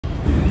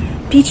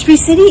Peachtree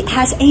City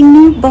has a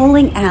new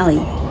bowling alley.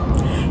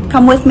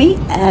 Come with me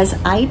as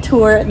I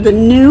tour the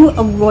new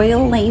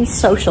Royal Lane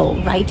Social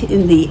right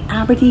in the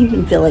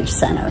Aberdeen Village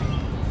Center.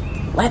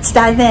 Let's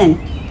dive in.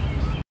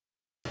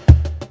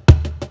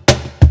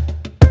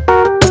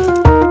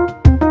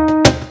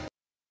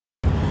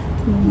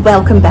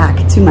 Welcome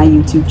back to my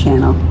YouTube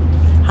channel.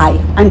 Hi,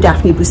 I'm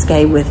Daphne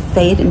Bousquet with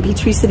Fayette and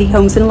Peachtree City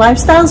Homes and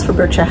Lifestyles for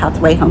Berkshire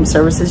Hathaway Home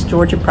Services,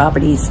 Georgia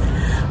Properties.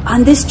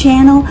 On this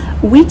channel,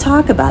 we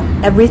talk about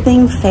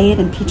everything Fayette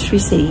and Peachtree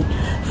City,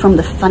 from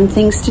the fun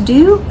things to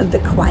do, the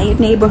quiet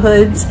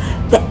neighborhoods,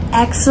 the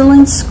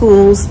excellent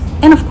schools,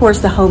 and of course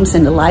the homes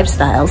and the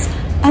lifestyles,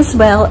 as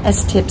well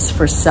as tips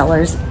for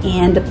sellers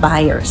and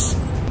buyers.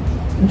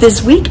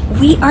 This week,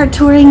 we are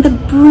touring the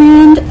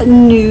brand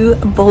new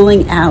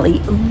bowling alley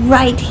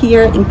right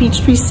here in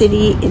Peachtree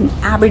City in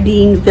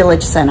Aberdeen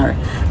Village Center,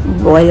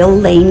 Royal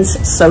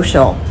Lanes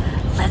Social.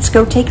 Let's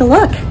go take a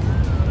look.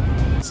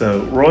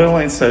 So Royal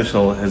Lane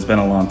Social has been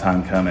a long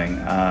time coming.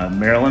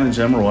 Marilyn and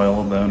Jim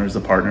Royal, the owners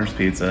of Partners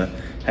Pizza,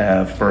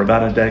 have for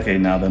about a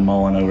decade now been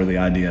mulling over the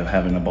idea of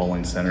having a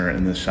bowling center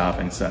in this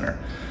shopping center.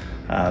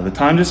 The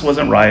time just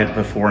wasn't right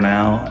before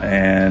now,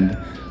 and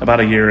about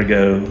a year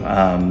ago,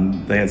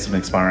 they had some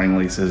expiring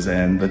leases,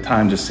 and the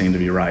time just seemed to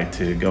be right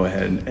to go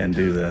ahead and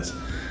do this.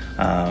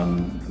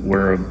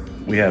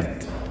 We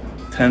have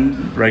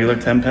 10 regular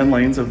 10-pin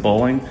lanes of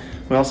bowling.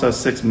 We also have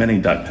 6 mini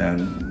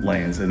duckpin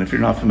lanes, and if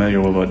you're not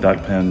familiar with what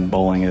duckpin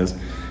bowling is,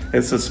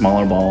 it's a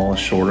smaller ball, a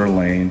shorter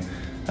lane,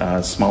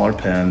 smaller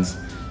pins.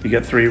 You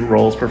get 3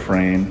 rolls per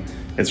frame.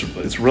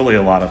 It's really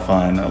a lot of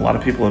fun. A lot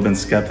of people have been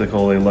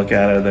skeptical. They look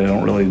at it, they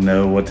don't really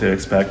know what to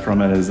expect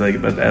from it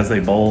but as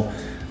they bowl,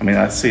 I mean,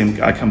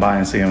 I come by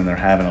and see them and they're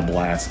having a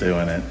blast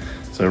doing it.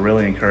 So I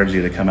really encourage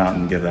you to come out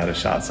and give that a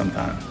shot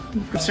sometime.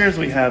 Upstairs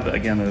we have,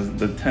 again,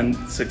 the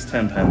 6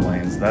 10-pin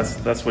lanes.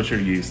 That's what you're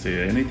used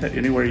to.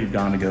 Anywhere you've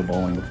gone to go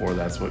bowling before,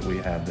 that's what we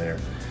have there.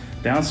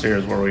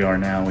 Downstairs where we are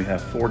now, we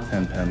have 4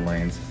 10-pin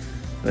lanes.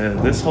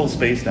 This whole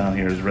space down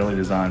here is really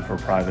designed for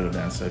private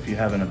events. So if you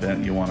have an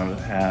event you want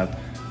to have,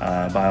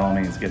 by all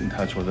means, get in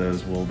touch with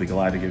us. We'll be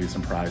glad to give you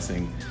some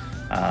pricing.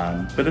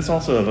 But it's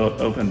also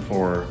open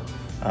for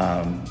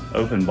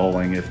open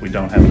bowling if we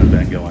don't have an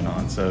event going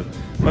on. So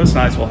most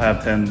nights we'll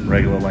have 10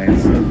 regular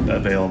lanes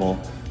available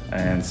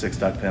and 6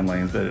 duckpin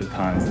lanes, but at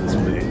times this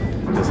will be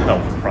just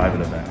help for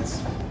private events.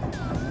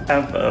 We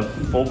have a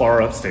full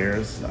bar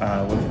upstairs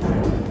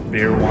with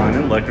beer, wine,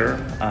 and liquor.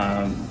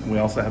 We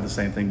also have the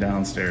same thing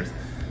downstairs.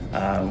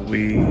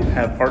 We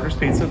have Partners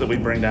Pizza that we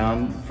bring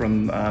down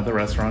from the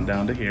restaurant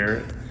down to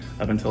here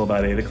up until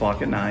about 8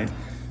 o'clock at night.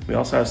 We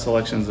also have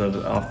selections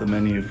off the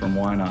menu from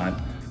Why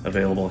Not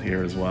available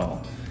here as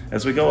well.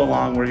 As we go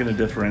along, we're going to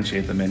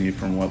differentiate the menu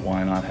from what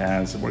Why Not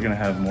has. We're going to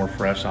have more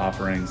fresh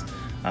offerings.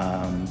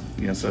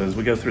 So as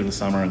we go through the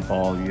summer and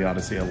fall, you ought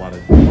to see a lot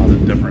of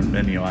different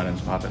menu items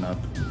popping up.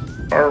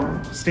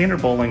 Our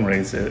standard bowling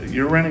rates,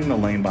 you're renting the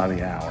lane by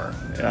the hour.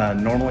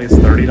 Normally it's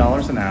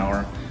 $30 an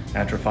hour.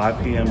 After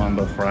 5 p.m. on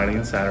both Friday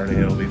and Saturday,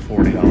 it'll be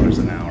 $40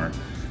 an hour.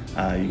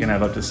 You can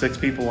have up to 6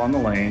 people on the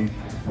lane.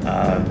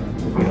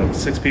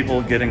 6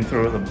 people getting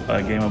through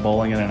a game of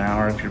bowling in an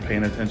hour. If you're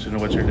paying attention to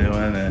what you're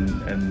doing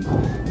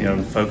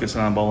and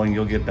focusing on bowling,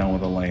 you'll get done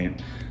with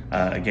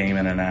a game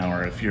in an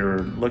hour. If you're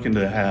looking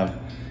to have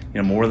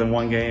more than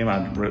one game,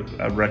 I'd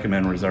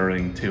recommend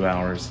reserving 2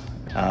 hours.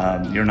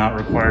 You're not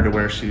required to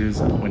wear shoes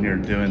when you're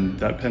doing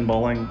duckpin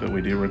bowling, but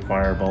we do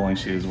require bowling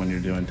shoes when you're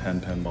doing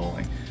 10-pin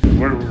bowling.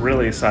 We're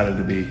really excited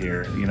to be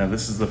here.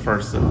 This is the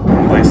first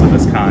place of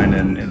its kind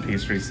in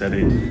Peachtree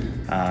City.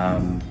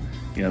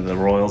 The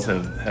Royals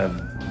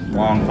have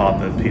long thought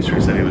that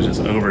Peachtree City was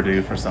just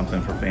overdue for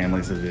something for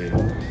families to do.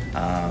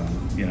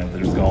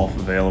 There's golf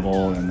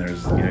available, and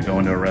there's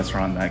going to a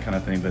restaurant and that kind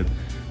of thing, but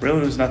really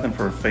there's nothing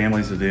for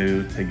families to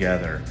do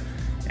together.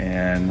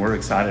 And we're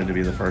excited to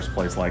be the first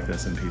place like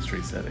this in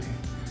Peachtree City.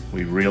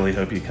 We really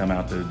hope you come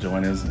out to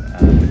join us.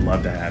 We'd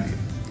love to have you.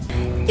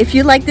 If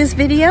you like this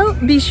video,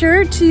 be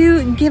sure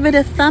to give it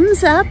a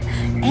thumbs up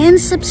and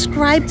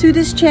subscribe to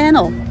this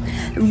channel.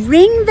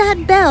 Ring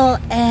that bell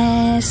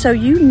so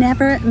you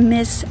never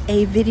miss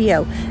a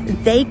video.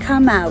 They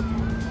come out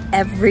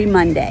every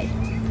Monday.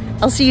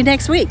 I'll see you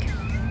next week.